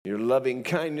loving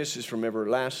kindness is from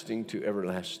everlasting to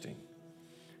everlasting.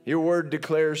 Your word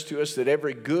declares to us that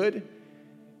every good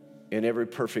and every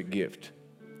perfect gift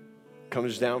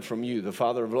comes down from you, the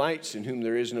Father of lights, in whom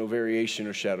there is no variation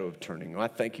or shadow of turning. I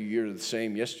thank you, you're the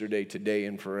same yesterday, today,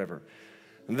 and forever.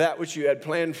 And that which you had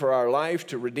planned for our life,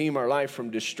 to redeem our life from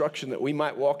destruction, that we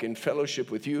might walk in fellowship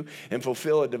with you and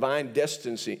fulfill a divine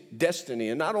destiny.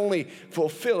 And not only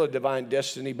fulfill a divine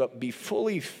destiny, but be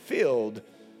fully filled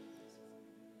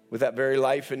with that very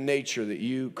life and nature that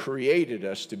you created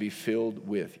us to be filled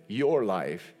with. Your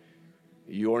life,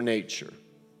 your nature.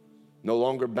 No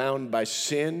longer bound by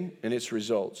sin and its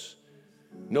results.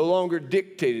 No longer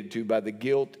dictated to by the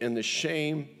guilt and the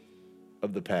shame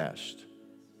of the past.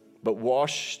 But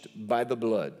washed by the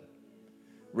blood.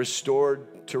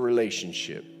 Restored to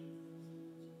relationship.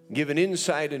 Given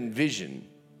insight and vision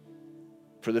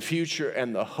for the future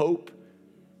and the hope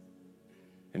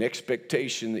and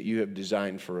expectation that you have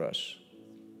designed for us.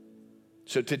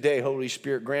 So today, Holy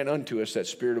Spirit, grant unto us that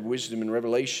spirit of wisdom and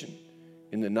revelation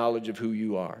in the knowledge of who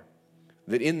you are.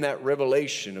 That in that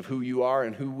revelation of who you are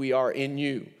and who we are in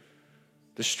you,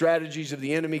 the strategies of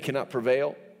the enemy cannot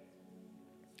prevail.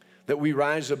 That we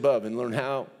rise above and learn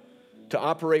how to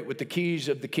operate with the keys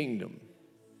of the kingdom.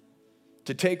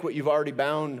 To take what you've already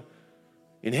bound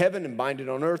in heaven and bind it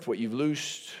on earth. What you've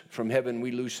loosed from heaven,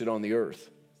 we loose it on the earth.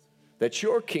 That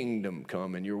your kingdom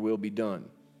come and your will be done.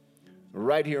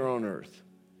 Right here on earth.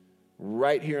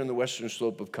 Right here in the western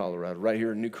slope of Colorado. Right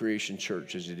here in New Creation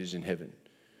Church as it is in heaven.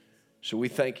 So we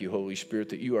thank you, Holy Spirit,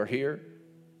 that you are here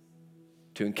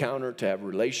to encounter, to have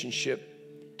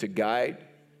relationship, to guide,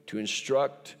 to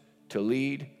instruct, to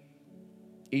lead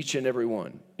each and every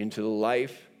one into the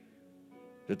life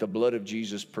that the blood of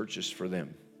Jesus purchased for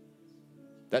them.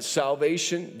 That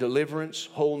salvation, deliverance,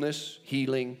 wholeness,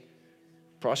 healing,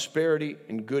 prosperity,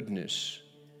 and goodness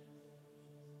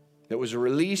that was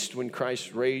released when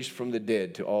Christ raised from the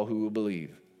dead to all who will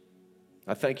believe.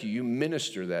 I thank you. You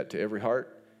minister that to every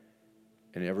heart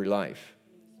and every life.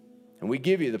 And we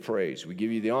give you the praise. We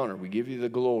give you the honor. We give you the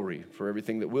glory for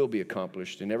everything that will be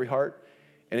accomplished in every heart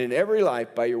and in every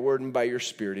life by your word and by your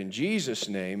spirit. In Jesus'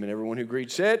 name, and everyone who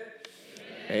agreed said,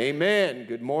 Amen. Amen.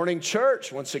 Good morning,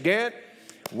 church. Once again,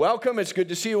 welcome. It's good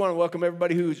to see you. I want to welcome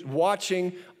everybody who's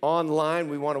watching online.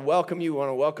 We want to welcome you. We want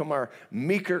to welcome our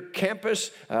Meeker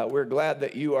campus. We're glad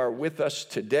that you are with us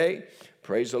today.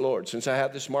 Praise the Lord. Since I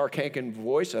have this Mark Hankin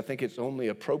voice, I think it's only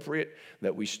appropriate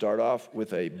that we start off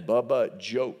with a Bubba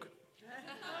joke.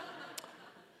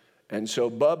 And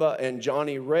so Bubba and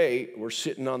Johnny Ray were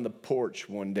sitting on the porch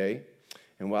one day.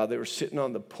 And while they were sitting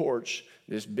on the porch,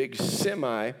 this big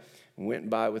semi went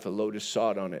by with a load of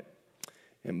sod on it.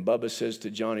 And Bubba says to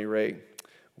Johnny Ray,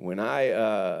 when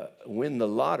I win the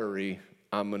lottery,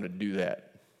 I'm going to do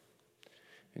that.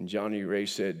 And Johnny Ray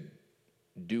said,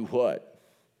 do what?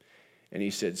 And he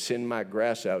said, send my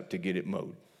grass out to get it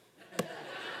mowed.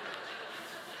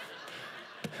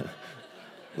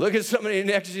 Look at somebody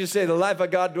next to you and say, the life of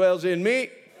God dwells in me,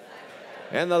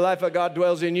 and the life of God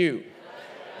dwells in you.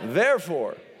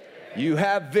 Therefore, you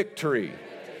have victory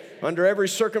under every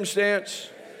circumstance,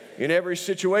 in every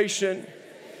situation,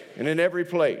 and in every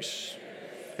place.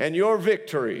 And your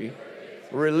victory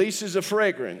releases a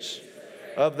fragrance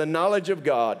of the knowledge of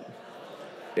God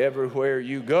everywhere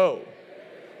you go.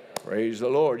 Praise the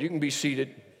Lord. You can be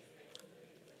seated.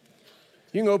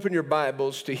 You can open your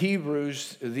Bibles to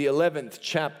Hebrews, the 11th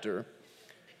chapter.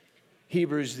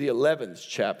 Hebrews, the 11th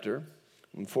chapter.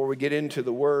 Before we get into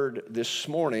the Word this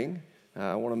morning,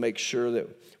 I want to make sure that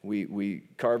we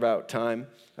carve out time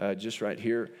just right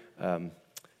here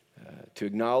to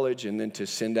acknowledge and then to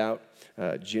send out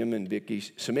Jim and Vicki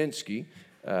Saminsky.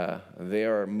 They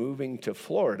are moving to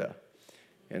Florida.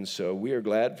 And so we are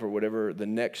glad for whatever the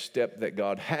next step that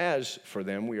God has for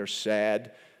them. We are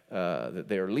sad that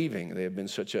they are leaving. They have been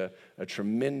such a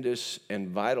tremendous and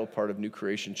vital part of New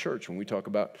Creation Church. When we talk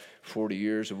about 40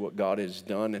 years of what God has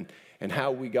done and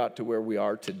how we got to where we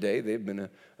are today, they've been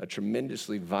a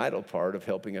tremendously vital part of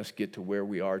helping us get to where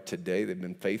we are today. They've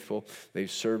been faithful.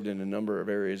 They've served in a number of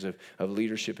areas of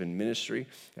leadership and ministry.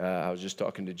 I was just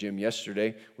talking to Jim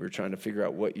yesterday. We were trying to figure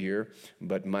out what year,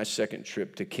 but my second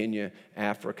trip to Kenya,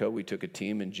 Africa, we took a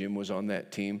team, and Jim was on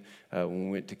that team when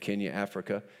we went to Kenya,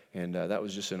 Africa, and that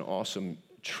was just an awesome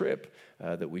trip.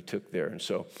 that we took there. And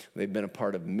so they've been a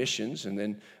part of missions. And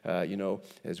then,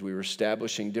 as we were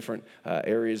establishing different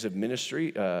areas of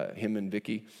ministry, him and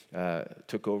Vicki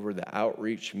took over the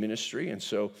outreach ministry. And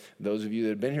so those of you that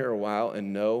have been here a while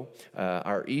and know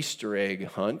our Easter egg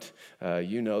hunt,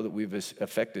 you know that we've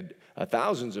affected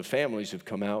thousands of families have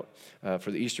come out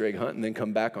for the Easter egg hunt and then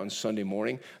come back on Sunday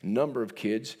morning. A number of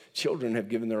children have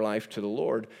given their life to the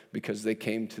Lord because they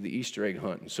came to the Easter egg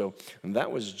hunt. And so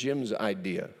that was Jim's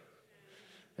idea.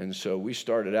 And so we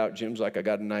started out, Jim's like, I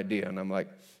got an idea. And I'm like,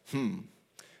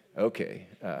 okay,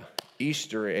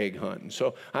 Easter egg hunt. And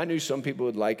so I knew some people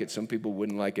would like it, some people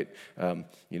wouldn't like it,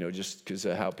 just because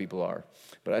of how people are.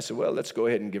 But I said, well, let's go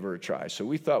ahead and give her a try. So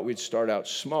we thought we'd start out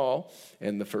small.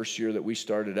 And the first year that we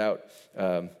started out,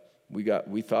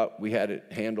 we thought we had it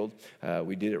handled.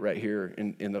 We did it right here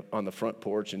on the front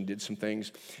porch and did some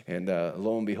things. And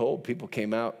lo and behold, people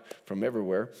came out from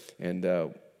everywhere.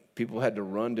 And people had to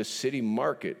run to City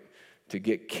Market to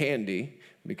get candy,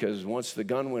 because once the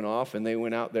gun went off and they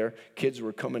went out there, kids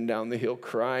were coming down the hill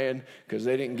crying because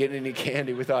they didn't get any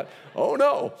candy. We thought, oh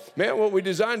no, man, what we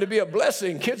designed to be a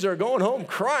blessing, kids are going home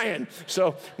crying.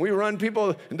 So we run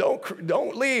people,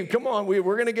 don't leave, come on, we're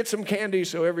going to get some candy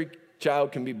so every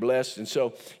child can be blessed. And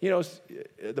so,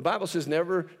 the Bible says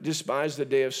never despise the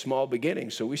day of small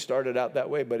beginnings. So we started out that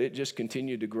way, but it just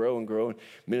continued to grow and grow and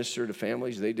minister to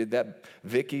families. They did that.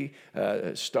 Vicki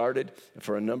started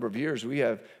for a number of years. We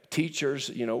have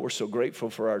teachers, we're so grateful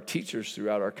for our teachers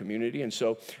throughout our community. And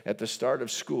so at the start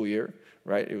of school year,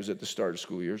 right, it was at the start of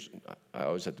school years. I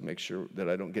always have to make sure that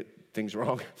I don't get things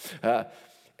wrong.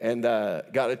 And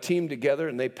got a team together,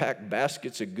 and they packed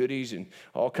baskets of goodies and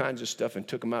all kinds of stuff and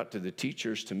took them out to the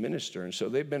teachers to minister. And so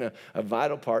they've been a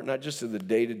vital part, not just of the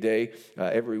day-to-day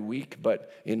every week,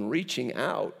 but in reaching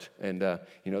out. And,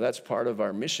 that's part of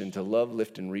our mission, to love,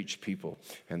 lift, and reach people.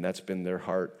 And that's been their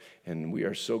heart. And we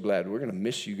are so glad. We're going to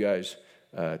miss you guys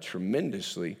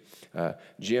tremendously.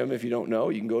 Jim, if you don't know,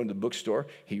 you can go into the bookstore.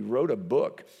 He wrote a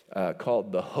book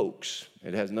called The Hoax.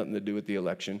 It has nothing to do with the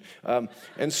election.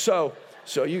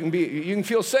 So you can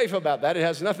feel safe about that. It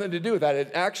has nothing to do with that.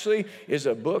 It actually is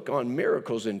a book on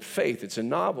miracles and faith. It's a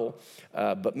novel,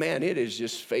 but man, it is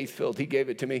just faith-filled. He gave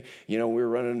it to me. We were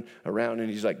running around, and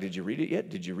he's like, did you read it yet?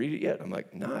 Did you read it yet? I'm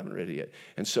like, no, I haven't read it yet.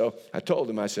 And so I told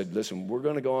him, I said, listen, we're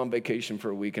going to go on vacation for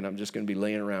a week, and I'm just going to be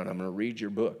laying around. I'm going to read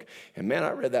your book. And man,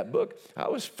 I read that book. I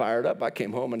was fired up. I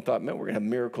came home and thought, man, we're going to have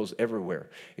miracles everywhere.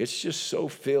 It's just so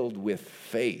filled with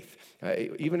faith.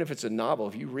 Even if it's a novel,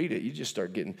 if you read it, you just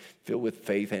start getting filled with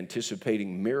faith,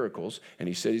 anticipating miracles. And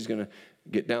he said he's going to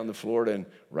get down to Florida and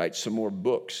write some more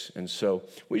books. And so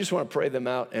we just want to pray them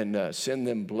out and send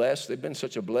them blessed. They've been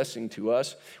such a blessing to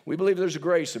us. We believe there's a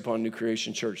grace upon New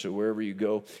Creation Church, so wherever you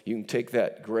go, you can take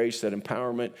that grace, that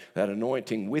empowerment, that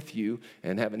anointing with you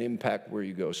and have an impact where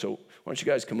you go. So why don't you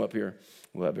guys come up here?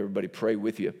 We'll have everybody pray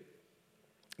with you.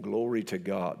 Glory to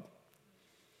God.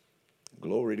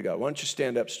 Glory to God. Why don't you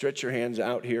stand up, stretch your hands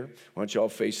out here. Why don't you all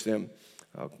face them?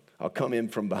 I'll come in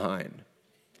from behind.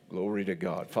 Glory to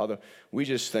God. Father, we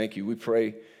just thank you. We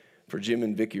pray for Jim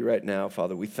and Vicki right now.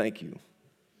 Father, we thank you.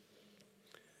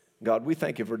 God, we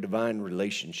thank you for divine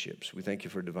relationships. We thank you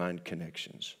for divine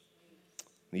connections.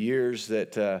 The years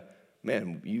that,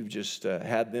 you've just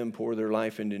had them pour their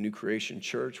life into New Creation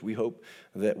Church. We hope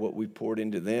that what we poured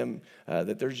into them,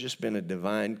 that there's just been a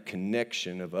divine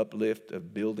connection of uplift,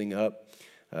 of building up,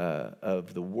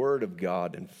 of the Word of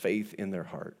God and faith in their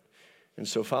heart. And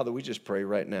so, Father, we just pray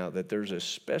right now that there's a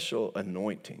special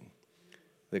anointing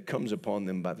that comes upon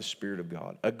them by the Spirit of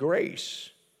God, a grace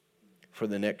for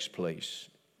the next place,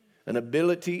 an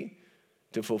ability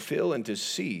to fulfill and to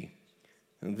see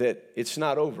that it's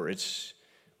not over. It's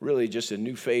really just a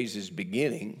new phase is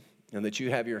beginning, and that you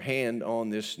have your hand on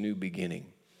this new beginning.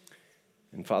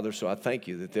 And Father, so I thank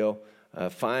you that they'll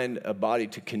find a body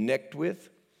to connect with.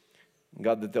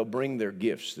 God, that they'll bring their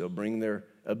gifts, they'll bring their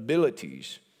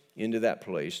abilities into that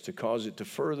place to cause it to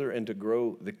further and to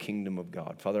grow the kingdom of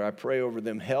God. Father, I pray over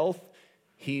them health,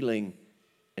 healing,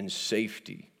 and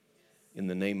safety in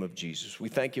the name of Jesus. We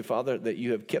thank you, Father, that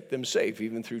you have kept them safe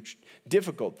even through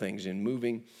difficult things in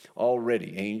moving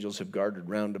already. Angels have guarded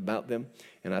round about them,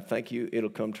 and I thank you it'll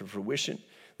come to fruition,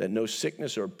 that no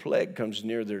sickness or plague comes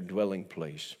near their dwelling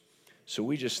place. So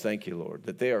we just thank you, Lord,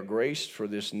 that they are graced for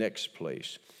this next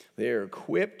place. They are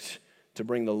equipped to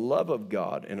bring the love of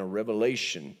God and a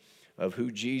revelation of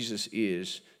who Jesus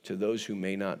is to those who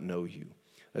may not know you.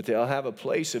 That they'll have a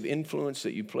place of influence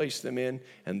that you place them in,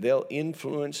 and they'll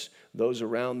influence those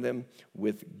around them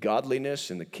with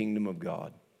godliness in the kingdom of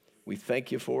God. We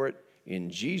thank you for it. In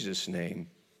Jesus' name,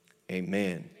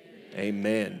 amen.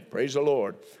 Amen. Praise the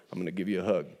Lord. I'm going to give you a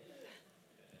hug.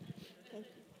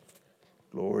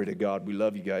 Glory to God. We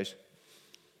love you guys.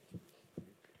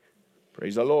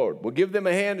 Praise the Lord. We'll give them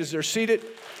a hand as they're seated.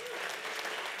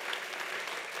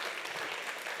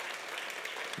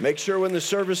 Make sure when the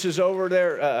service is over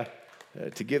there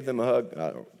to give them a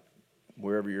hug.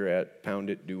 Wherever you're at, pound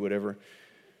it, do whatever.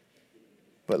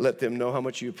 But let them know how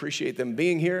much you appreciate them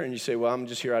being here. And you say, well, I'm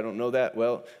just here, I don't know that.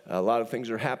 Well, a lot of things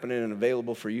are happening and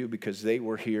available for you because they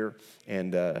were here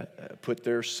and put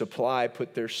their supply,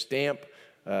 put their stamp,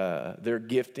 their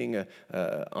gifting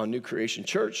on New Creation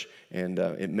Church. And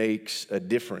it makes a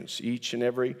difference. Each and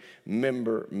every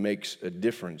member makes a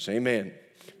difference. Amen.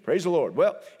 Praise the Lord.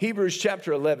 Well, Hebrews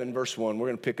chapter 11, verse 1. We're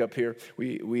going to pick up here.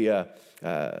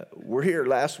 We're here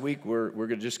last week.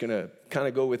 We're just going to kind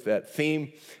of go with that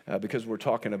theme because we're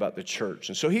talking about the church.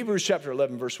 And so Hebrews chapter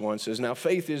 11, verse 1 says, now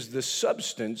faith is the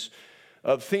substance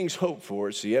of things hoped for.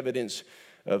 It's the evidence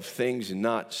of things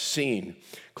not seen.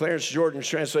 Clarence Jordan's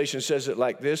translation says it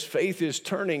like this: faith is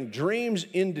turning dreams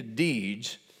into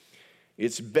deeds.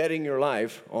 It's betting your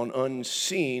life on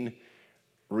unseen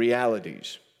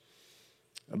realities.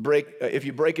 If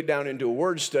you break it down into a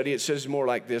word study, it says more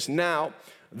like this: now,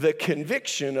 the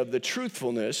conviction of the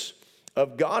truthfulness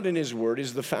of God and His Word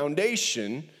is the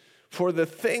foundation for the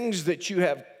things that you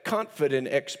have confident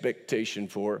expectation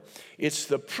for. It's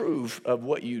the proof of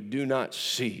what you do not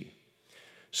see.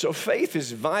 So faith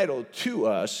is vital to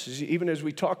us, even as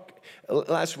we talked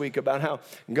last week about how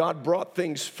God brought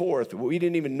things forth. We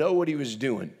didn't even know what He was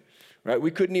doing, right?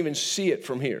 We couldn't even see it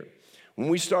from here. When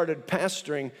we started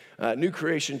pastoring New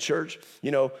Creation Church,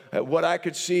 what I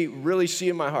could really see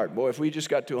in my heart, boy, if we just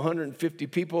got to 150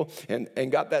 people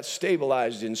and got that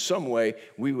stabilized in some way,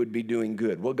 we would be doing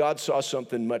good. Well, God saw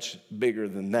something much bigger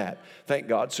than that. Thank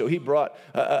God. So He brought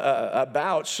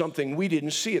about something we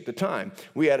didn't see at the time.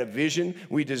 We had a vision.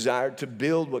 We desired to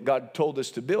build what God told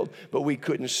us to build, but we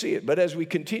couldn't see it. But as we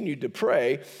continued to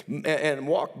pray and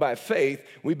walk by faith,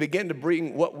 we began to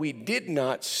bring what we did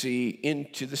not see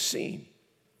into the scene.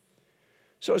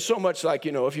 So it's so much like,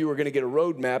 if you were going to get a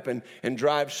road map and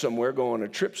drive somewhere, go on a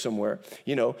trip somewhere,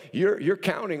 you're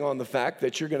counting on the fact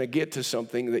that you're going to get to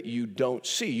something that you don't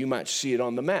see. You might see it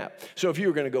on the map. So if you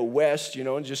were going to go west,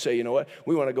 and just say, what,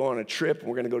 we want to go on a trip, and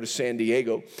we're going to go to San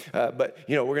Diego, but,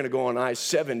 we're going to go on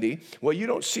I-70. Well, you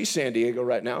don't see San Diego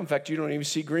right now. In fact, you don't even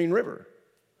see Green River.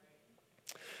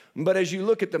 But as you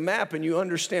look at the map and you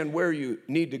understand where you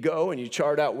need to go and you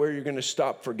chart out where you're going to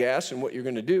stop for gas and what you're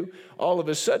going to do, all of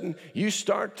a sudden you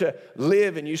start to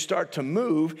live and you start to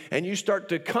move and you start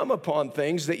to come upon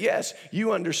things that, yes,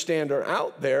 you understand are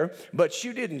out there, but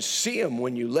you didn't see them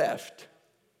when you left.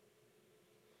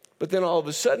 But then all of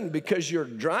a sudden, because you're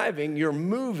driving, you're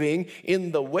moving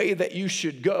in the way that you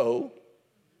should go.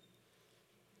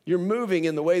 You're moving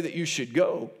in the way that you should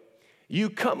go. You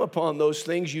come upon those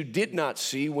things you did not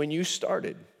see when you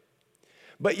started.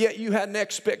 But yet you had an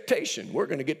expectation. We're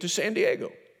going to get to San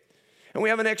Diego. And we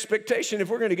have an expectation if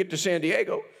we're going to get to San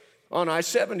Diego on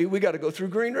I-70, we got to go through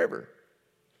Green River.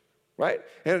 Right?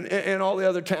 And all the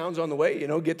other towns on the way,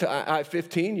 get to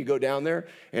I-15, you go down there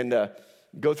and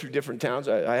go through different towns.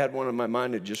 I had one in my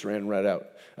mind that just ran right out.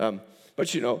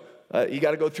 But you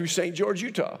got to go through St. George,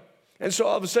 Utah. And so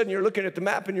all of a sudden you're looking at the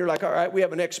map and you're like, all right, we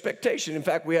have an expectation. In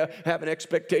fact, we have an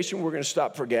expectation. We're going to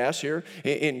stop for gas here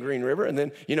in Green River. And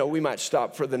then, we might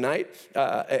stop for the night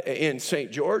in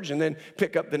St. George and then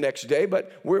pick up the next day.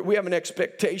 But we have an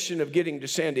expectation of getting to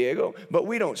San Diego, but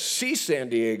we don't see San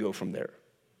Diego from there.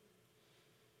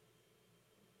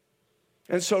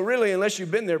 And so really, unless you've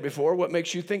been there before, what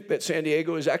makes you think that San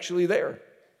Diego is actually there?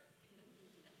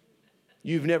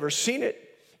 You've never seen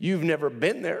it. You've never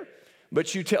been there.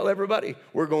 But you tell everybody,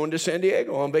 we're going to San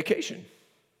Diego on vacation.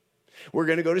 We're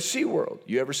going to go to SeaWorld.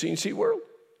 You ever seen SeaWorld?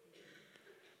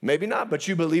 Maybe not, but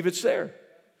you believe it's there.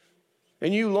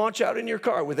 And you launch out in your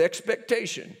car with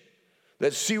expectation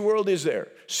that SeaWorld is there.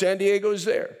 San Diego is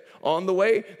there. On the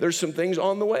way, there's some things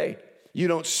on the way. You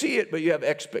don't see it, but you have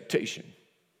expectation.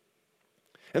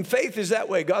 And faith is that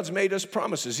way. God's made us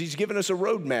promises. He's given us a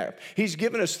roadmap. He's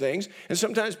given us things. And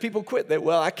sometimes people quit that.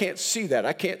 Well, I can't see that.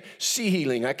 I can't see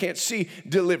healing. I can't see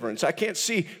deliverance. I can't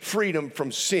see freedom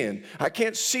from sin. I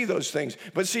can't see those things.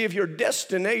 But see, if your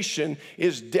destination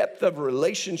is depth of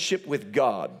relationship with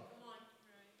God,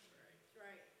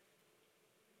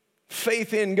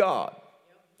 faith in God,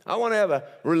 I want to have a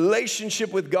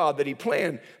relationship with God that He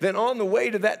planned. Then on the way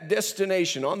to that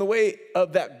destination, on the way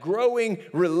of that growing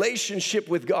relationship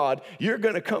with God, you're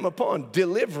going to come upon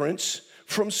deliverance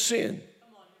from sin.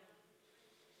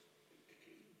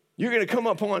 You're going to come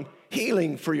upon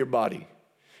healing for your body.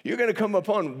 You're going to come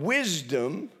upon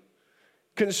wisdom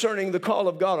concerning the call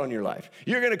of God on your life.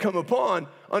 You're going to come upon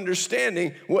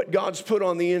understanding what God's put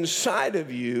on the inside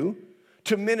of you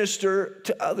to minister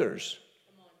to others.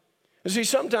 And see,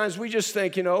 sometimes we just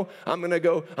think, I'm going to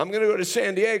go to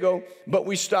San Diego, but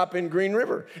we stop in Green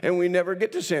River and we never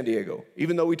get to San Diego,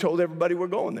 even though we told everybody we're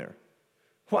going there.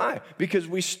 Why? Because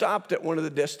we stopped at one of the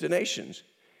destinations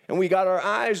and we got our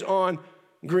eyes on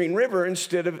Green River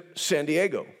instead of San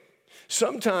Diego.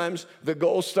 Sometimes the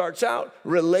goal starts out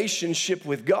relationship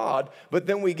with God, but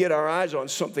then we get our eyes on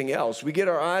something else. We get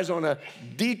our eyes on a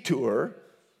detour,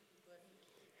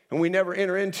 and we never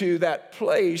enter into that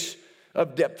place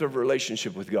of depth of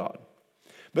relationship with God.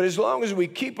 But as long as we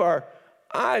keep our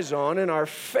eyes on and our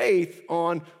faith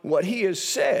on what He has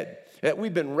said, that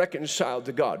we've been reconciled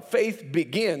to God. Faith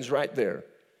begins right there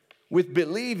with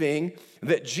believing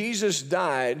that Jesus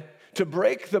died to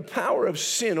break the power of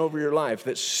sin over your life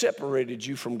that separated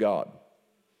you from God.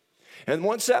 And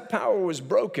once that power was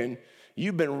broken,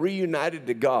 you've been reunited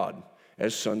to God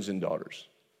as sons and daughters.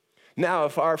 Now,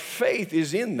 if our faith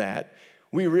is in that,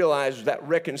 we realize that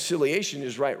reconciliation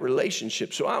is right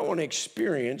relationship. So I want to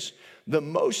experience the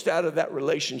most out of that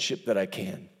relationship that I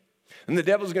can. And the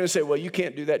devil's going to say, well, you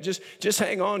can't do that. Just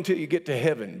hang on till you get to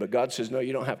heaven. But God says, no,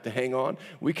 you don't have to hang on.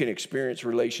 We can experience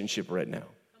relationship right now.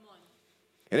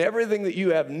 And everything that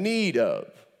you have need of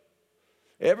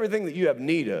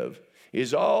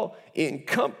is all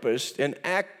encompassed and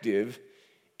active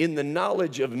in the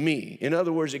knowledge of me. In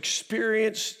other words,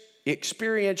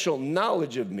 experiential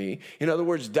knowledge of me. In other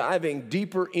words, diving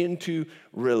deeper into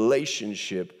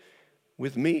relationship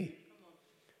with me.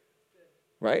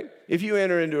 Right? If you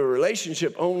enter into a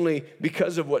relationship only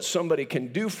because of what somebody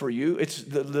can do for you, it's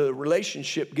the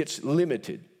relationship gets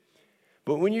limited.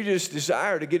 But when you just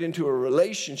desire to get into a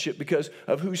relationship because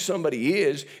of who somebody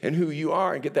is and who you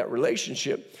are and get that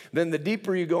relationship, then the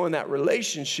deeper you go in that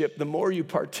relationship, the more you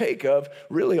partake of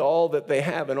really all that they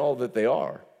have and all that they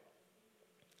are.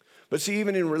 But see,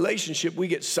 even in relationship, we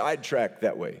get sidetracked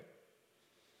that way.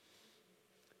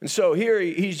 And so here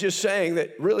he's just saying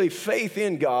that really faith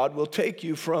in God will take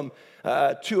you from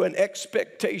to an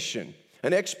expectation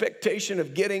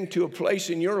of getting to a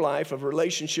place in your life of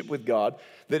relationship with God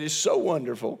that is so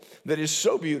wonderful, that is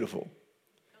so beautiful,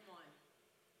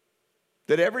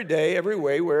 that every day, every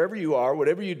way, wherever you are,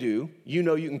 whatever you do, you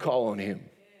know you can call on Him.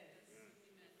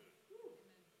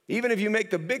 Even if you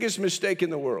make the biggest mistake in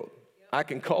the world, I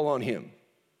can call on Him.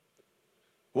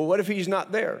 Well, what if He's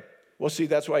not there? Well, see,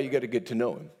 that's why you got to get to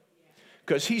know Him.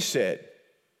 Because He said,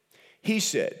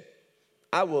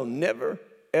 I will never,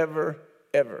 ever,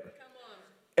 ever,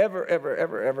 ever, ever,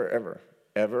 ever, ever, ever,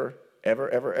 ever, ever,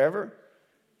 ever, ever,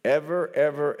 ever,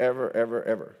 ever, ever, ever,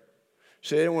 ever.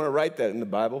 So they didn't want to write that in the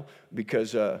Bible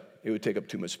because it would take up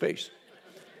too much space.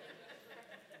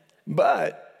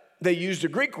 But they used a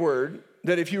Greek word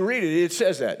that if you read it, it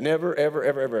says that. Never, ever,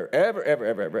 ever, ever, ever, ever,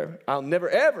 ever, ever. I'll never,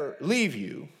 ever leave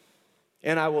you.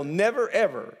 And I will never,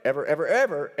 ever, ever, ever,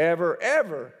 ever, ever,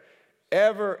 ever,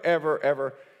 ever, ever,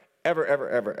 ever, ever, ever,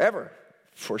 ever, ever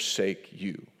forsake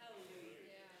you.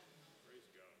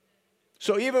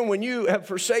 So even when you have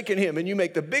forsaken Him and you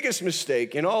make the biggest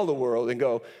mistake in all the world and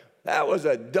go, that was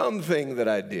a dumb thing that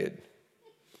I did.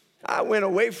 I went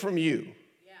away from you.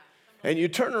 And you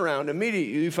turn around,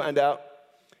 immediately you find out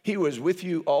He was with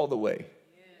you all the way.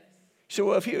 So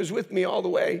well, if He was with me all the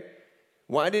way,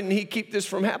 why didn't He keep this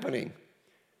from happening?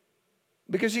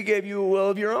 Because He gave you a will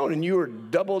of your own and you were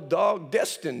double dog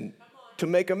destined to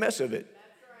make a mess of it.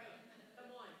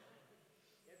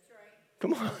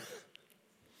 Come on.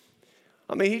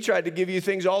 I mean, He tried to give you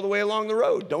things all the way along the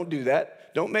road. Don't do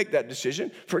that. Don't make that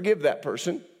decision. Forgive that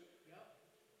person.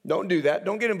 Don't do that.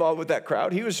 Don't get involved with that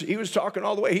crowd. He was talking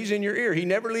all the way. He's in your ear. He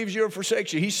never leaves you or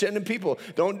forsakes you. He's sending people.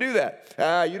 Don't do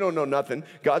that. You don't know nothing.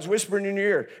 God's whispering in your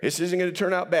ear. This isn't going to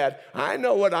turn out bad. I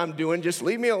know what I'm doing. Just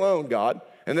leave me alone, God.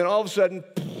 And then all of a sudden,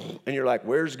 and you're like,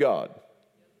 where's God?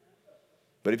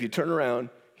 But if you turn around,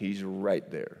 He's right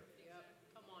there.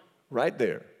 Right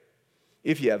there.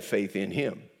 If you have faith in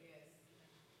Him.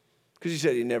 Because He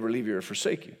said He'd never leave you or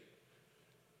forsake you.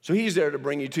 So He's there to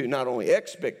bring you to not only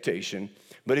expectation,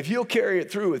 but if you'll carry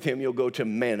it through with Him, you'll go to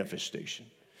manifestation.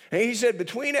 And He said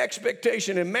between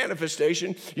expectation and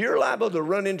manifestation, you're liable to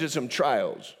run into some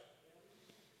trials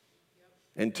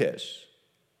and tests.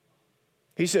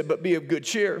 He said, but be of good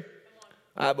cheer.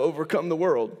 I've overcome the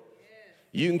world.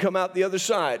 You can come out the other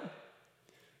side.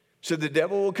 So the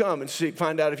devil will come and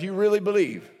find out if you really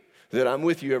believe that I'm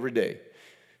with you every day.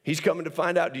 He's coming to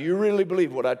find out, do you really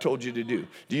believe what I told you to do?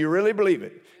 Do you really believe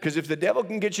it? Because if the devil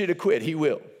can get you to quit, he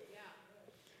will.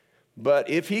 But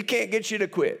if he can't get you to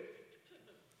quit,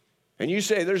 and you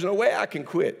say, there's no way I can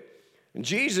quit, And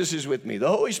Jesus is with me. The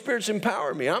Holy Spirit's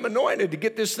empowering me. I'm anointed to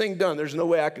get this thing done. There's no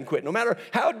way I can quit. No matter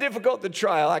how difficult the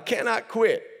trial, I cannot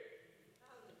quit.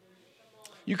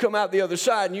 You come out the other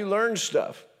side and you learn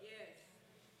stuff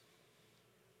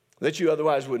that you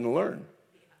otherwise wouldn't learn.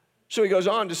 So he goes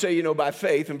on to say, by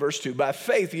faith, in verse 2, by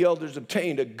faith the elders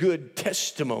obtained a good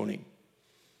testimony.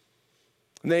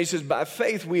 And then he says, by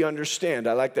faith we understand.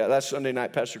 I like that. Last Sunday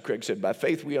night, Pastor Craig said, by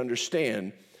faith we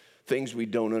understand things we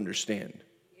don't understand.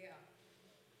 Yeah.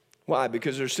 Why?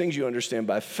 Because there's things you understand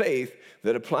by faith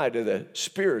that apply to the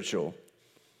spiritual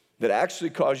that actually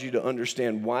cause you to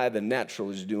understand why the natural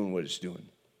is doing what it's doing.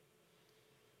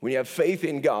 When you have faith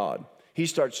in God, he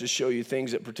starts to show you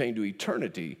things that pertain to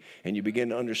eternity, and you begin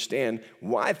to understand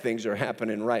why things are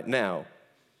happening right now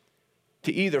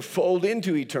to either fold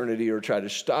into eternity or try to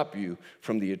stop you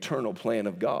from the eternal plan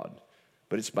of God.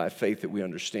 But it's by faith that we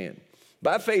understand.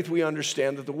 By faith we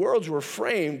understand that the worlds were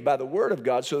framed by the word of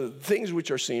God so that the things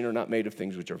which are seen are not made of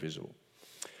things which are visible.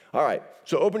 All right,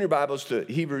 so open your Bibles to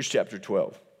Hebrews chapter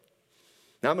 12.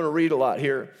 Now I'm going to read a lot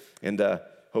here, and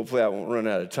hopefully I won't run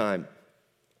out of time.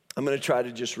 I'm going to try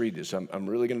to just read this. I'm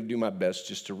really going to do my best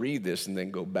just to read this and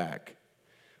then go back.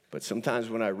 But sometimes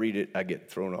when I read it, I get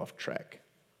thrown off track.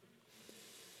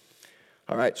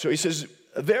 All right, so he says,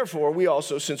 therefore, we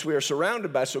also, since we are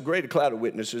surrounded by so great a cloud of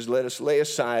witnesses, let us lay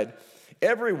aside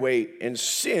every weight and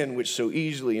sin which so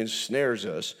easily ensnares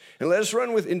us, and let us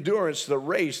run with endurance the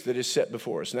race that is set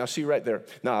before us. Now, see right there.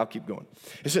 Now, I'll keep going.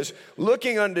 It says,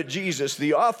 looking unto Jesus,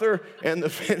 the author and the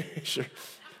finisher.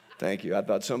 Thank you. I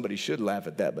thought somebody should laugh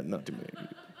at that, but not too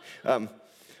many.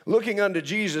 Looking unto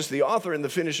Jesus, the author and the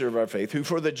finisher of our faith, who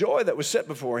for the joy that was set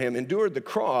before him endured the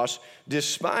cross,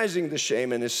 despising the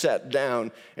shame, and is sat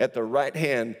down at the right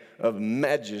hand of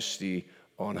majesty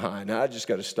on high. Now, I just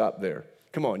got to stop there.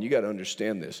 Come on, you got to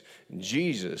understand this.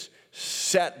 Jesus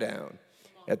sat down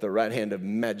at the right hand of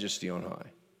majesty on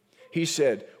high. He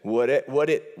said what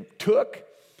it took,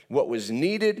 what was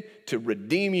needed to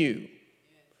redeem you,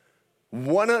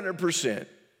 100%.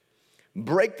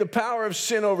 Break the power of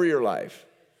sin over your life.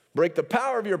 Break the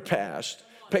power of your past.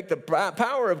 Take the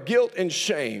power of guilt and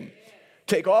shame.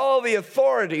 Take all the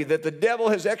authority that the devil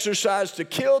has exercised to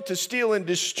kill, to steal, and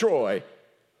destroy.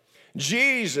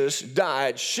 Jesus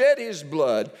died, shed his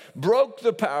blood, broke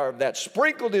the power of that,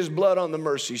 sprinkled his blood on the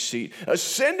mercy seat,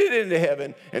 ascended into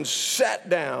heaven, and sat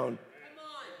down,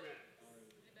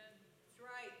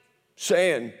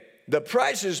 saying, the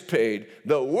price is paid,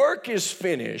 the work is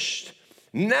finished.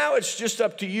 Now it's just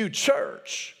up to you,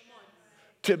 church,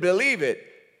 to believe it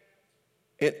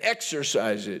and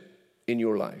exercise it in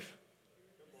your life.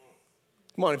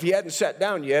 Come on, if he hadn't sat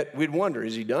down yet, we'd wonder,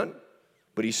 is he done?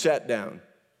 But he sat down,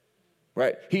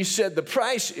 right? He said the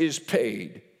price is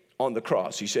paid on the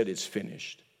cross. He said it's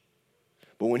finished.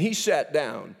 But when he sat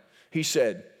down, he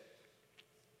said,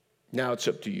 now it's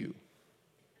up to you.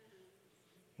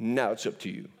 Now it's up to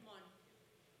you.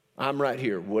 I'm right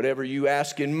here. Whatever you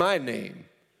ask in my name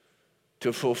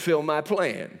to fulfill my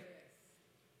plan,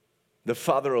 the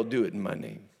Father will do it in my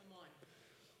name.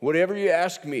 Whatever you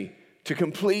ask me to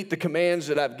complete the commands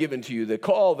that I've given to you, the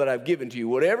call that I've given to you,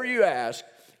 whatever you ask,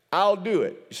 I'll do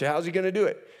it. You say, how's he going to do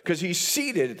it? Because he's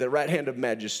seated at the right hand of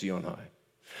majesty on high.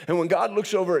 And when God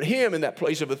looks over at him in that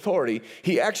place of authority,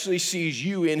 he actually sees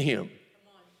you in him.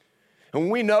 And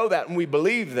when we know that and we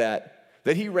believe that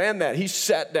he ran that, he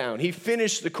sat down, he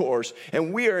finished the course,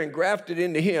 and we are engrafted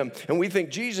into him, and we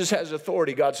think Jesus has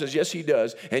authority. God says, yes, he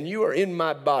does, and you are in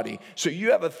my body. So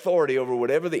you have authority over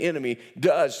whatever the enemy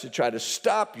does to try to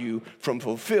stop you from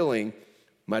fulfilling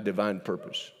my divine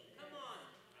purpose.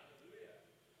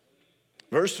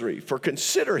 Verse 3, for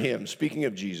consider him, speaking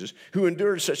of Jesus, who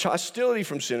endured such hostility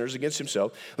from sinners against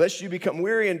himself, lest you become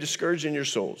weary and discouraged in your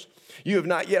souls. You have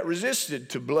not yet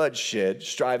resisted to bloodshed,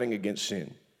 striving against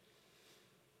sin.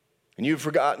 And you've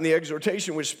forgotten the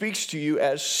exhortation which speaks to you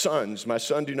as sons. My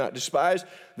son, do not despise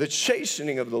the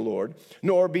chastening of the Lord,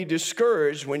 nor be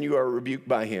discouraged when you are rebuked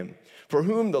by him. For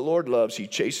whom the Lord loves, he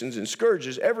chastens and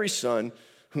scourges every son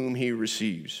whom he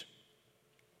receives.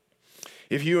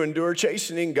 If you endure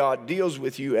chastening, God deals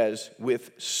with you as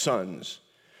with sons.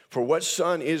 For what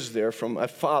son is there from a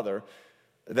father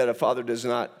that a father does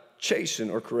not chasten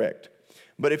or correct?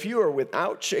 But if you are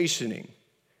without chastening,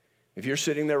 if you're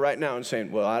sitting there right now and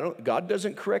saying, well, God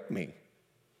doesn't correct me,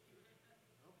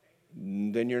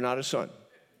 then you're not a son.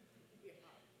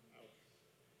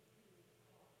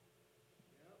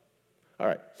 All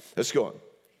right, let's go on.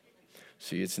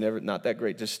 See, it's not that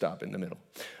great to stop in the middle.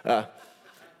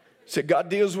 So God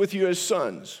deals with you as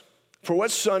sons. For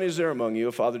what son is there among you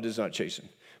a father does not chasten?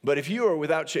 But if you are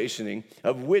without chastening,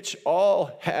 of which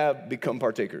all have become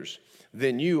partakers,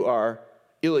 then you are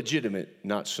illegitimate,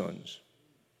 not sons.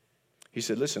 He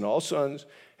said, listen, all sons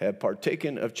have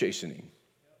partaken of chastening.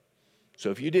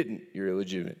 So if you didn't, you're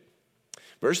illegitimate.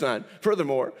 Verse 9,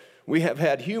 furthermore, we have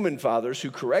had human fathers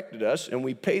who corrected us, and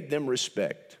we paid them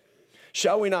respect.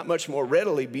 Shall we not much more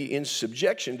readily be in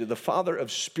subjection to the Father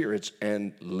of spirits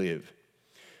and live?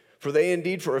 For they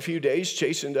indeed for a few days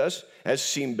chastened us as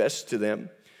seemed best to them,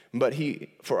 but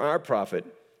he for our profit,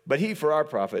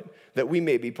 that we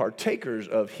may be partakers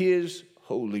of his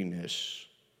holiness.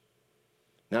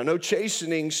 Now, no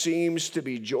chastening seems to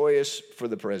be joyous for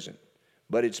the present,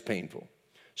 but it's painful.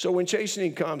 So when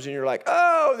chastening comes and you're like,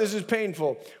 oh, this is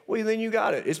painful, well, then you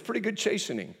got it. It's pretty good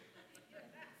chastening.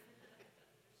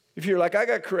 If you're like, I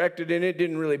got corrected and it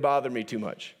didn't really bother me too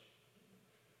much.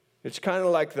 It's kind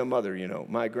of like the mother, you know.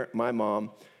 My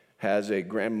mom has a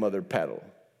grandmother paddle.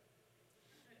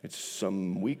 It's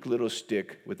some weak little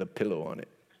stick with a pillow on it.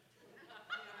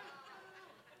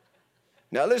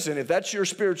 Now listen, if that's your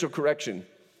spiritual correction,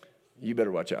 you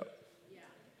better watch out.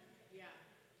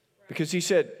 Because he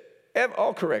said,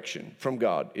 all correction from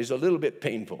God is a little bit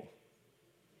painful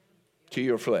to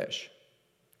your flesh.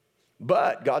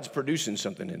 But God's producing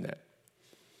something in that.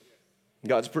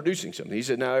 God's producing something. He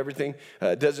said, now everything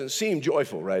doesn't seem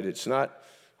joyful, right? It's not,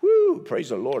 whoo, praise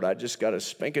the Lord, I just got a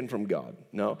spanking from God.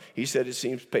 No, he said it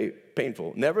seems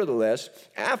painful. Nevertheless,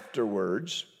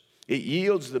 afterwards, it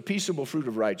yields the peaceable fruit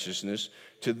of righteousness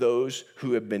to those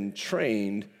who have been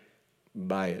trained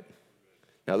by it.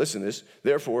 Now listen to this.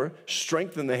 Therefore,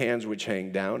 strengthen the hands which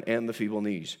hang down and the feeble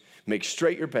knees. Make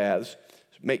straight your paths.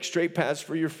 Make straight paths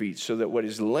for your feet so that what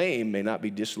is lame may not be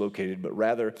dislocated, but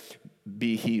rather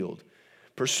be healed.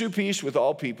 Pursue peace with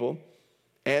all people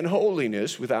and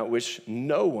holiness, without which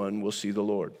no one will see the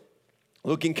Lord.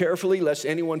 Looking carefully, lest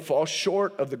anyone fall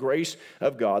short of the grace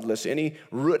of God, lest any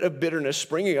root of bitterness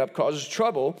springing up causes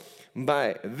trouble.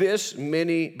 By this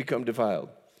many become defiled.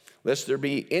 Lest there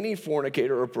be any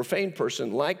fornicator or profane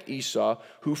person like Esau,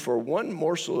 who for one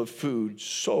morsel of food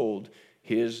sold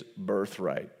his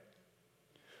birthright.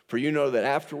 For you know that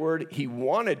afterward he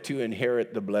wanted to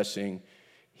inherit the blessing.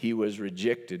 He was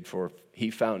rejected, for he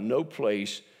found no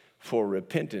place for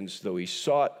repentance, though he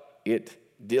sought it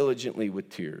diligently with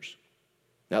tears.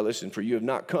 Now listen, for you have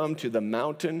not come to the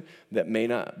mountain that may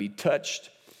not be touched,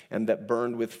 and that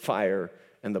burned with fire,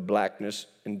 and the blackness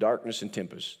and darkness and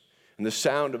tempest, and the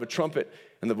sound of a trumpet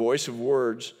and the voice of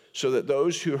words, so that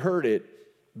those who heard it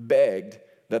begged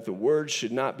that the words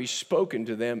should not be spoken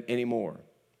to them anymore.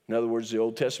 In other words, the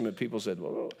Old Testament people said,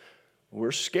 well,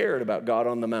 we're scared about God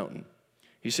on the mountain.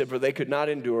 He said, for they could not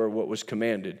endure what was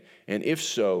commanded. And if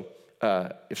so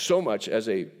much as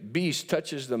a beast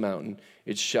touches the mountain,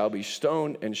 it shall be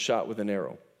stoned and shot with an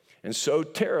arrow. And so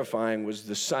terrifying was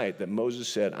the sight that Moses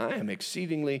said, I am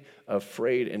exceedingly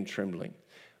afraid and trembling.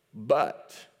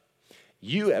 But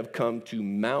you have come to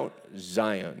Mount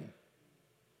Zion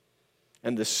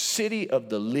and the city of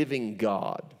the living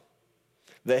God,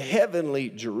 the heavenly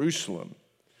Jerusalem,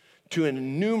 to an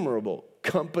innumerable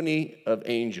company of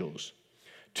angels,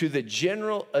 to the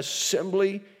general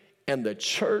assembly and the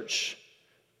church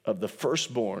of the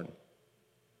firstborn.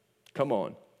 Come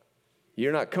on.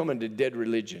 You're not coming to dead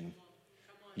religion.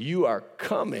 You are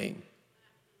coming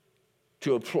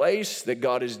to a place that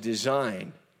God has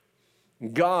designed.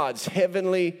 God's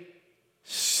heavenly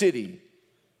city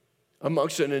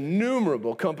amongst an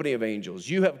innumerable company of angels.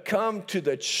 You have come to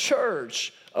the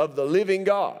church of the living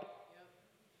God.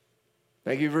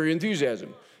 Thank you for your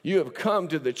enthusiasm. You have come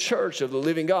to the church of the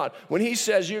living God. When he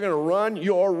says you're going to run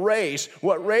your race,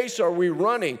 what race are we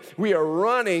running? We are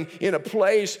running in a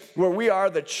place where we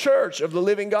are the church of the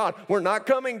living God. We're not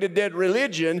coming to dead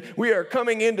religion. We are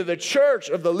coming into the church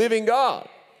of the living God.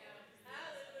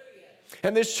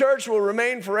 And this church will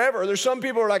remain forever. There's some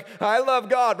people who are like, I love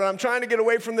God, but I'm trying to get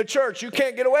away from the church. You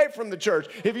can't get away from the church.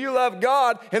 If you love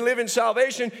God and live in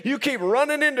salvation, you keep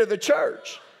running into the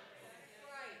church.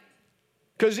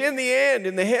 Because in the end,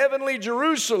 in the heavenly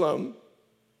Jerusalem,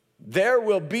 there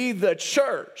will be the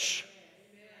church.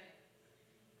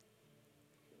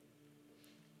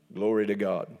 Glory to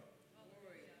God.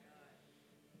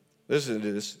 Listen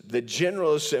to this. The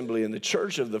general assembly and the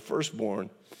church of the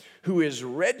firstborn, who is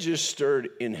registered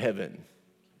in heaven.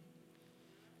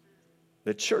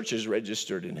 The church is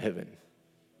registered in heaven.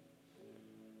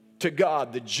 To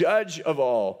God, the judge of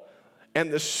all, and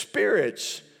the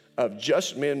spirits of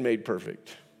just men made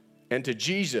perfect, and to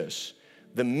Jesus,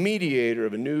 the mediator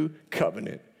of a new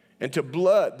covenant, and to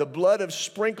blood, the blood of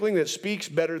sprinkling that speaks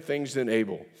better things than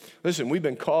Abel. Listen, we've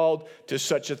been called to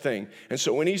such a thing. And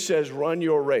so when he says run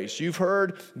your race, you've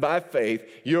heard by faith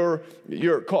your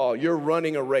call, you're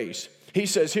running a race. He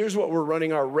says, here's what we're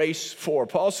running our race for.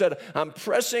 Paul said, I'm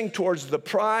pressing towards the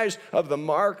prize of the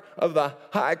mark of the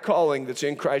high calling that's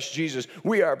in Christ Jesus.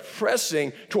 We are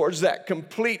pressing towards that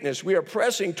completeness. We are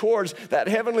pressing towards that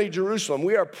heavenly Jerusalem.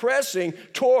 We are pressing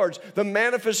towards the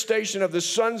manifestation of the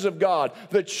sons of God,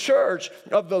 the church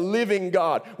of the living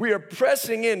God. We are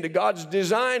pressing into God's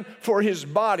design for his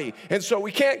body. And so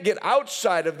we can't get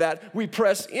outside of that. We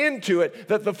press into it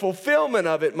that the fulfillment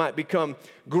of it might become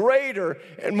greater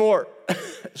and more,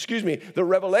 the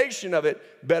revelation of it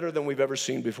better than we've ever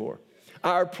seen before.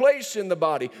 Our place in the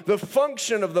body, the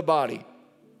function of the body.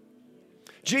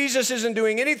 Jesus isn't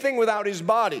doing anything without his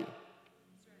body.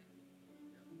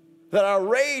 That our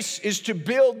race is to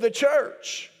build the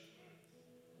church.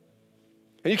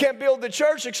 And you can't build the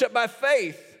church except by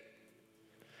faith.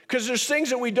 Because there's things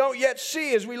that we don't yet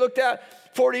see. As we looked at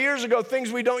 40 years ago,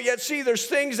 things we don't yet see. There's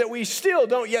things that we still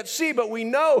don't yet see, but we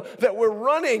know that we're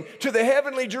running to the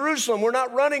heavenly Jerusalem. We're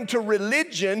not running to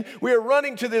religion. We are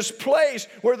running to this place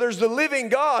where there's the living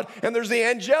God, and there's the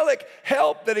angelic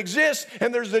help that exists,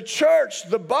 and there's the church,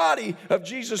 the body of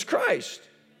Jesus Christ.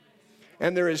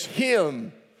 And there is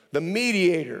him, the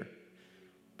mediator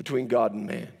between God and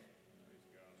man.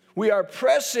 We are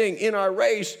pressing in our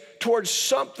race towards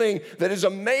something that is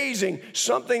amazing,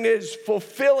 something that is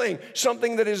fulfilling,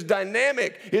 something that is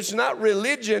dynamic. It's not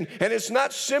religion, and it's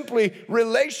not simply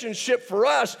relationship for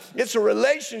us. It's a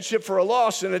relationship for a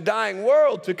lost and a dying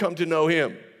world to come to know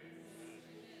him.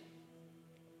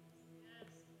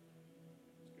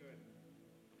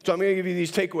 So I'm going to give you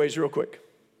these takeaways real quick.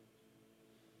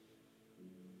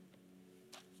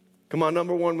 Come on,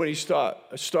 number one, when he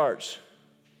starts,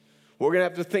 we're going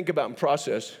to have to think about and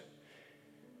process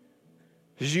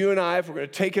is you and I, if we're going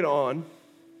to take it on,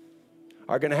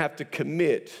 are going to have to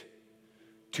commit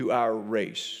to our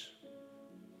race.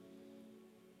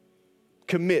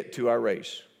 Commit to our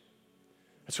race.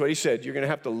 That's what he said. You're going to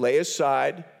have to lay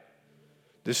aside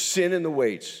the sin and the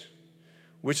weights,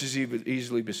 which is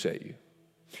easily beset you.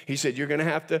 He said you're going to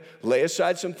have to lay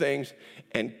aside some things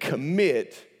and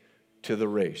commit to the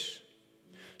race.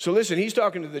 So listen, he's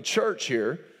talking to the church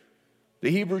here, the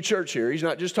Hebrew church here. He's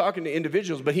not just talking to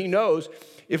individuals, but he knows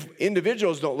if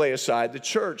individuals don't lay aside, the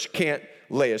church can't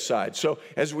lay aside. So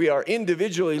as we are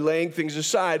individually laying things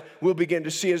aside, we'll begin to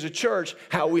see as a church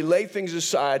how we lay things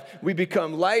aside. We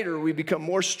become lighter, we become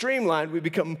more streamlined, we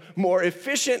become more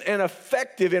efficient and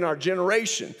effective in our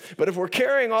generation. But if we're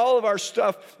carrying all of our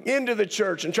stuff into the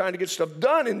church and trying to get stuff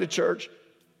done in the church,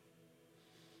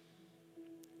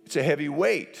 it's a heavy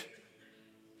weight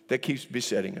that keeps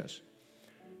besetting us.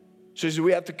 So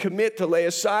we have to commit to lay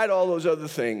aside all those other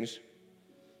things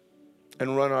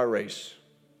and run our race.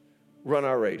 Run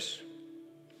our race.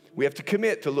 We have to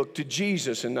commit to look to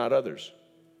Jesus and not others.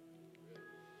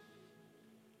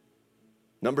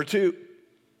 Number two,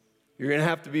 you're going to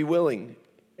have to be willing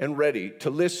and ready to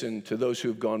listen to those who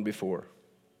have gone before.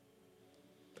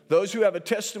 Those who have a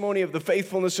testimony of the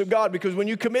faithfulness of God. Because when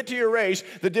you commit to your race,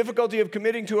 the difficulty of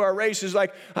committing to our race is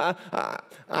like, I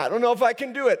don't know if I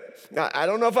can do it. I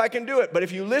don't know if I can do it. But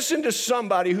if you listen to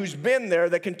somebody who's been there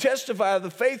that can testify of the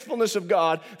faithfulness of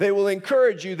God, they will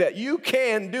encourage you that you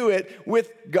can do it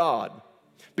with God.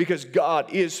 Because God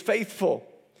is faithful.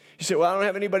 You say, well, I don't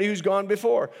have anybody who's gone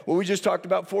before. Well, we just talked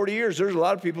about 40 years. There's a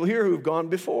lot of people here who've gone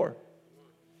before.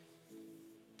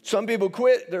 Some people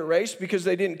quit their race because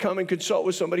they didn't come and consult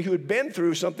with somebody who had been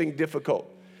through something difficult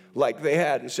like they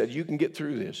had and said, you can get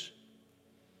through this.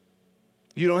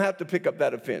 You don't have to pick up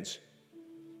that offense.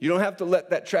 You don't have to let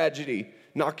that tragedy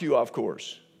knock you off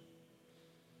course.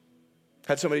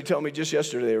 Had somebody tell me just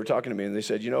yesterday, they were talking to me and they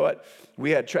said, you know what?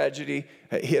 We had tragedy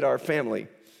hit our family.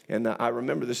 And I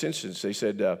remember this instance. They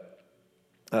said,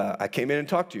 I came in and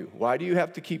talked to you. Why do you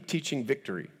have to keep teaching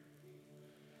victory?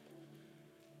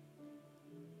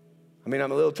 I mean,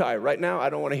 I'm a little tired. Right now, I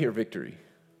don't want to hear victory.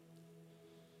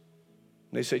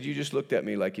 And they said, you just looked at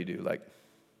me like you do, like,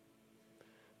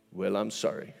 well, I'm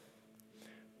sorry,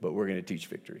 but we're going to teach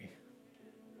victory.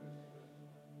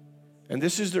 And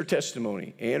this is their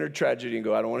testimony. They entered tragedy and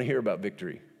go, I don't want to hear about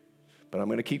victory, but I'm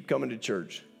going to keep coming to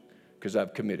church because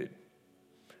I've committed.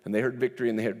 And they heard victory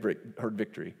and they heard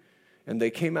victory. And they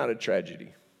came out of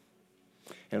tragedy.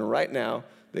 And right now,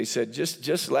 they said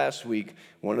just last week,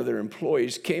 one of their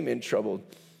employees came in troubled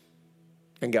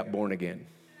and got born again.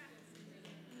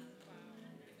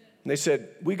 And they said,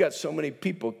 we got so many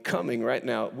people coming right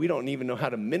now, we don't even know how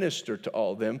to minister to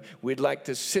all of them. We'd like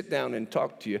to sit down and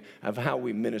talk to you of how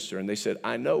we minister. And they said,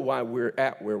 I know why we're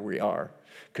at where we are,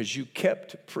 because you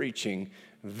kept preaching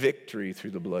victory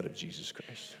through the blood of Jesus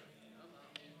Christ.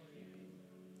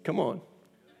 Come on.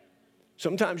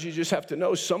 Sometimes you just have to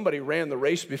know somebody ran the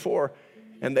race before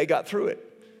and they got through it.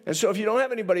 And so if you don't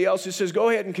have anybody else, it says, go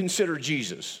ahead and consider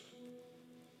Jesus.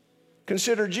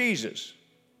 Consider Jesus.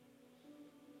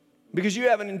 Because you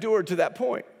haven't endured to that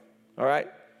point, all right?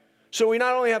 So we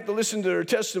not only have to listen to their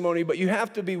testimony, but you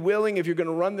have to be willing, if you're going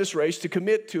to run this race, to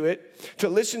commit to it, to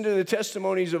listen to the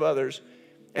testimonies of others,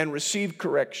 and receive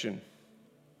correction.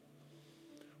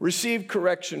 Receive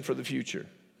correction for the future.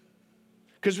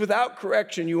 Because without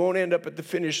correction, you won't end up at the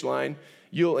finish line.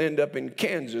 You'll end up in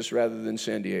Kansas rather than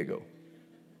San Diego.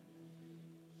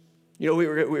 You know, we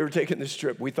were taking this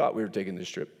trip. We thought we were taking this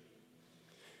trip.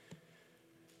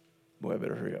 Boy, I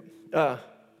better hurry up.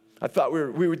 I thought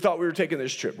we thought we were taking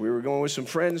this trip. We were going with some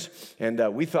friends,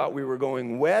 and we thought we were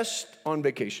going west on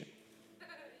vacation.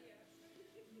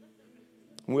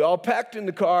 We all packed in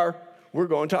the car. We're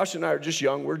going. Tasha and I are just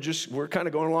young. We're kind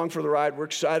of going along for the ride. We're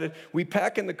excited. We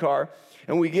pack in the car,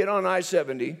 and we get on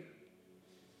I-70,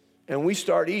 and we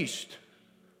start east.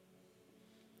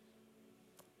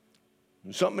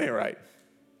 Something ain't right.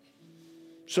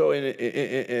 So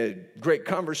a great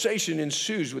conversation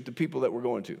ensues with the people that we're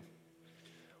going to.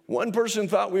 One person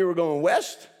thought we were going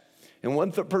west, and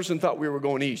one person thought we were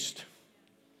going east.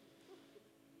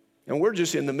 And we're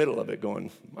just in the middle of it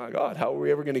going, my God, how are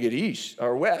we ever going to get east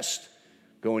or west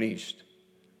going east?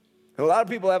 And a lot of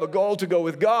people have a goal to go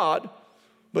with God,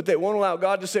 but they won't allow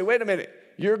God to say, wait a minute,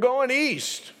 you're going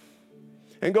east.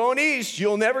 And going east,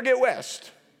 you'll never get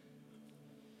west.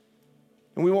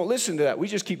 And we won't listen to that. We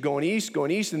just keep going east,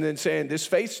 and then saying this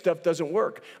faith stuff doesn't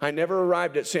work. I never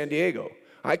arrived at San Diego.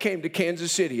 I came to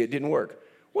Kansas City. It didn't work.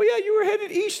 Well, yeah, you were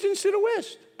headed east instead of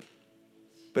west.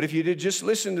 But if you did just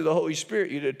listen to the Holy Spirit,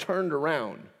 you'd have turned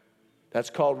around. That's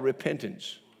called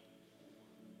repentance.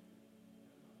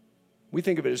 We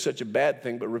think of it as such a bad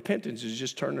thing, but repentance is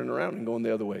just turning around and going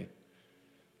the other way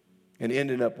and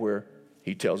ending up where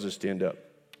he tells us to end up.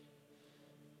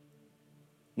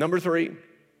 Number 3,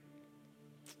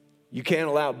 you can't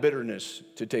allow bitterness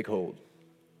to take hold.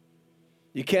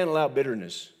 You can't allow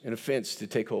bitterness and offense to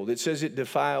take hold. It says it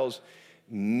defiles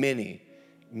many,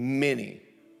 many.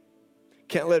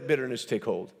 Can't let bitterness take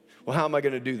hold. Well, how am I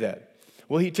going to do that?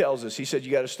 Well, he tells us, he said,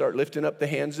 you got to start lifting up the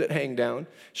hands that hang down,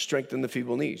 strengthen the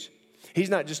feeble knees. He's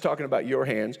not just talking about your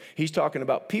hands. He's talking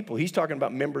about people. He's talking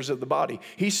about members of the body.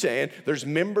 He's saying there's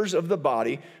members of the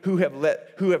body who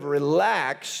have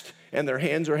relaxed and their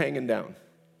hands are hanging down.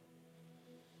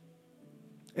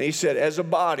 And he said, as a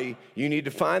body, you need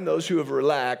to find those who have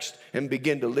relaxed and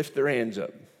begin to lift their hands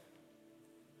up.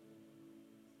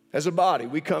 As a body,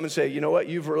 we come and say, you know what,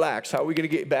 you've relaxed. How are we going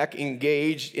to get back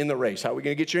engaged in the race? How are we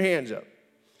going to get your hands up?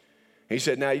 He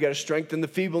said, now you got to strengthen the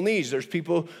feeble knees. There's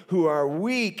people who are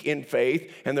weak in faith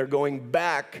and they're going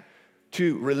back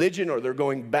to religion or they're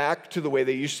going back to the way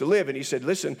they used to live. And he said,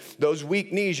 listen, those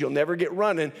weak knees, you'll never get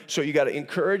running. So you got to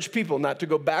encourage people not to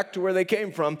go back to where they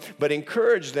came from, but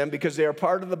encourage them because they are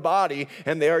part of the body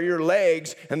and they are your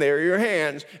legs and they are your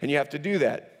hands. And you have to do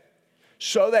that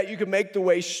so that you can make the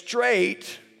way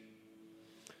straight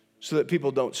so that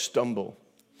people don't stumble.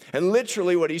 And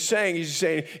literally what he's saying,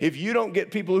 if you don't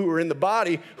get people who are in the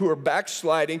body, who are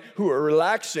backsliding, who are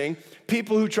relaxing,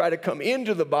 people who try to come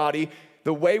into the body,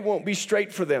 the way won't be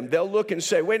straight for them. They'll look and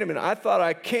say, wait a minute, I thought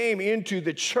I came into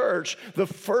the church, the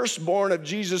firstborn of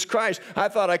Jesus Christ. I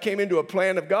thought I came into a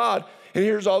plan of God. And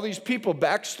here's all these people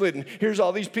backslidden. Here's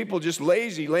all these people just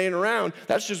lazy, laying around.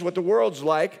 That's just what the world's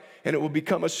like. And it will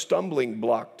become a stumbling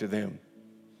block to them.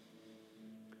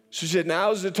 So she said,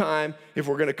 now's the time, if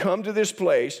we're going to come to this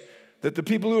place, that the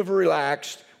people who have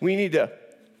relaxed, we need to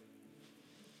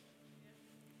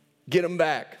get them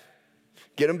back.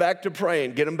 Get them back to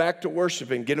praying. Get them back to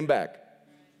worshiping. Get them back.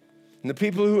 And the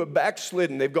people who have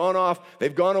backslidden, they've gone off,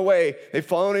 they've gone away, they've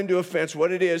fallen into offense.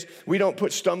 What it is, we don't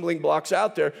put stumbling blocks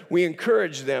out there. We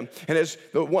encourage them. And as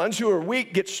the ones who are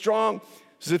weak get strong,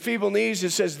 the feeble knees, it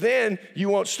says, then you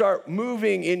won't start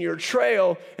moving in your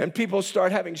trail and people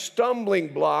start having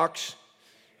stumbling blocks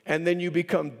and then you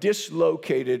become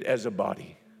dislocated as a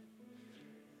body.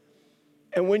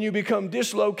 And when you become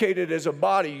dislocated as a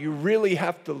body, you really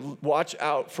have to watch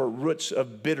out for roots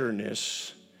of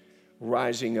bitterness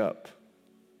rising up.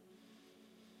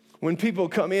 When people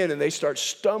come in and they start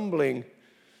stumbling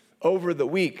over the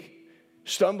weak,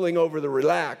 stumbling over the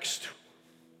relaxed,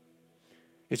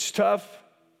 it's tough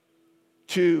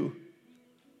to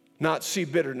not see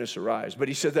bitterness arise. But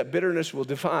he said that bitterness will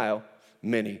defile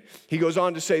many. He goes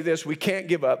on to say this, we can't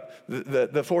give up,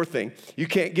 the fourth thing, you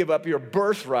can't give up your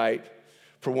birthright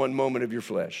for one moment of your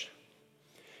flesh.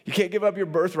 You can't give up your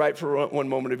birthright for one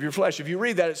moment of your flesh. If you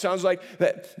read that, it sounds like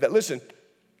that listen,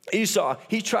 Esau,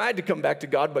 he tried to come back to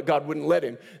God, but God wouldn't let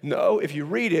him. No, if you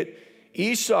read it,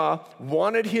 Esau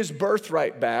wanted his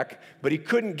birthright back, but he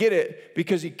couldn't get it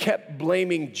because he kept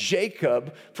blaming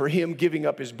Jacob for him giving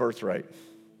up his birthright.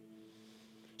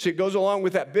 So it goes along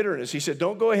with that bitterness. He said,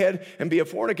 don't go ahead and be a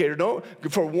fornicator. Don't,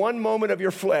 for one moment of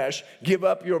your flesh, give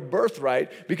up your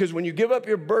birthright, because when you give up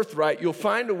your birthright, you'll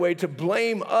find a way to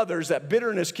blame others. That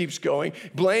bitterness keeps going.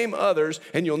 Blame others,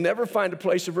 and you'll never find a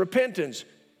place of repentance.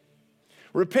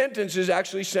 Repentance is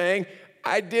actually saying,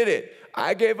 I did it.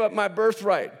 I gave up my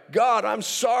birthright. God, I'm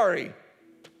sorry.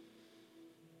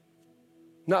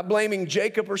 Not blaming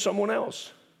Jacob or someone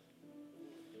else.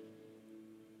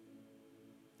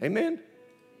 Amen?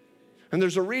 And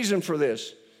there's a reason for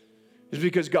this. It's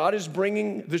because God is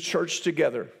bringing the church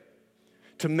together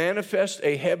to manifest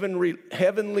a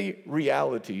heavenly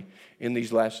reality in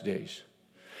these last days.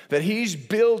 That he's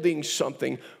building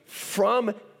something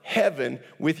from heaven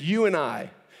with you and I,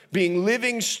 being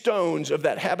living stones of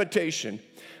that habitation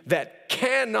that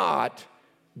cannot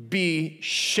be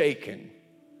shaken.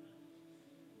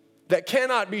 That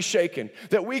cannot be shaken.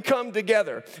 That we come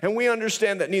together and we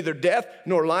understand that neither death,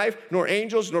 nor life, nor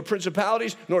angels, nor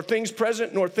principalities, nor things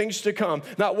present, nor things to come.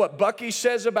 Not what Bucky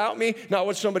says about me, not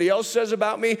what somebody else says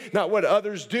about me, not what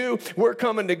others do. We're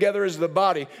coming together as the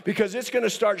body because it's going to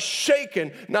start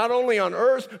shaking not only on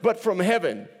earth, but from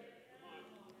heaven.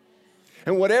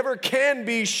 And whatever can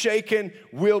be shaken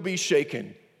will be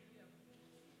shaken.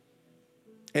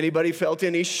 Anybody felt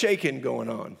any shaking going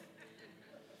on?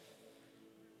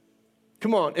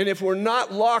 Come on, and if we're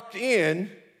not locked in,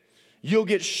 you'll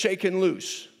get shaken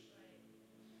loose.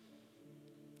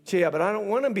 Say, yeah, but I don't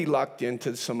want to be locked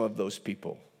into some of those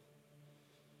people.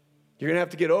 You're going to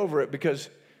have to get over it because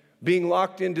being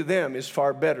locked into them is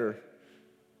far better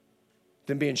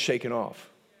than being shaken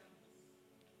off.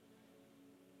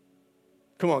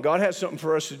 Come on, God has something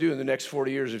for us to do in the next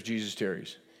 40 years if Jesus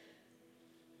tarries.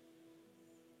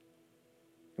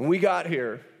 And we got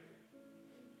here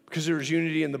because there was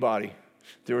unity in the body.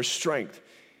 There was strength.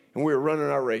 And we were running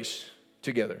our race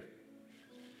together.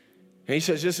 And he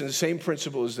says, listen, the same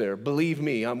principle is there. Believe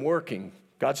me, I'm working.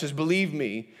 God says, believe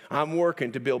me, I'm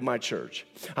working to build my church.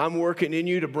 I'm working in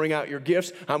you to bring out your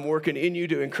gifts. I'm working in you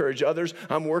to encourage others.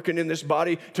 I'm working in this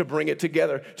body to bring it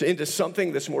together into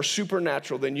something that's more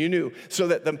supernatural than you knew, so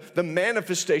that the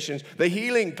manifestations, the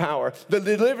healing power, the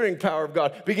delivering power of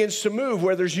God begins to move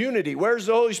where there's unity. Where does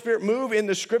the Holy Spirit move? In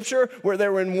the scripture, where they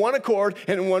were in one accord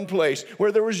and in one place.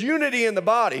 Where there was unity in the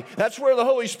body, that's where the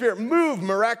Holy Spirit moved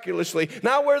miraculously.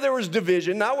 Not where there was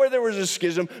division, not where there was a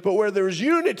schism, but where there was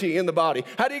unity in the body.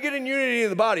 How do you get in unity in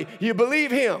the body? You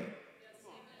believe him.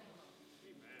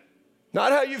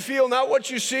 Not how you feel, not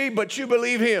what you see, but you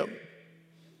believe him.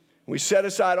 We set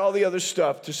aside all the other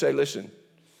stuff to say, listen,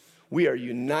 we are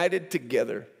united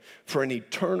together for an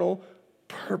eternal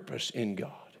purpose in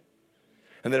God.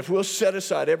 And that if we'll set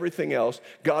aside everything else,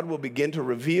 God will begin to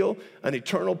reveal an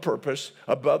eternal purpose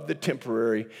above the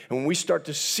temporary. And when we start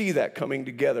to see that coming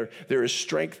together, there is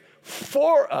strength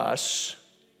for us,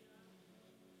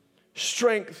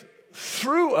 strength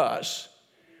through us,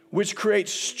 which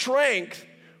creates strength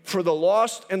for the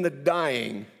lost and the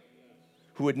dying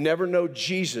who would never know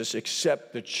Jesus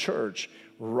except the church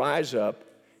rise up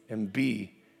and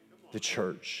be the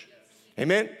church.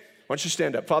 Amen? Why don't you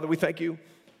stand up? Father, we thank you.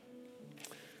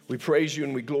 We praise you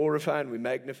and we glorify and we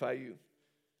magnify you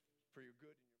for your good.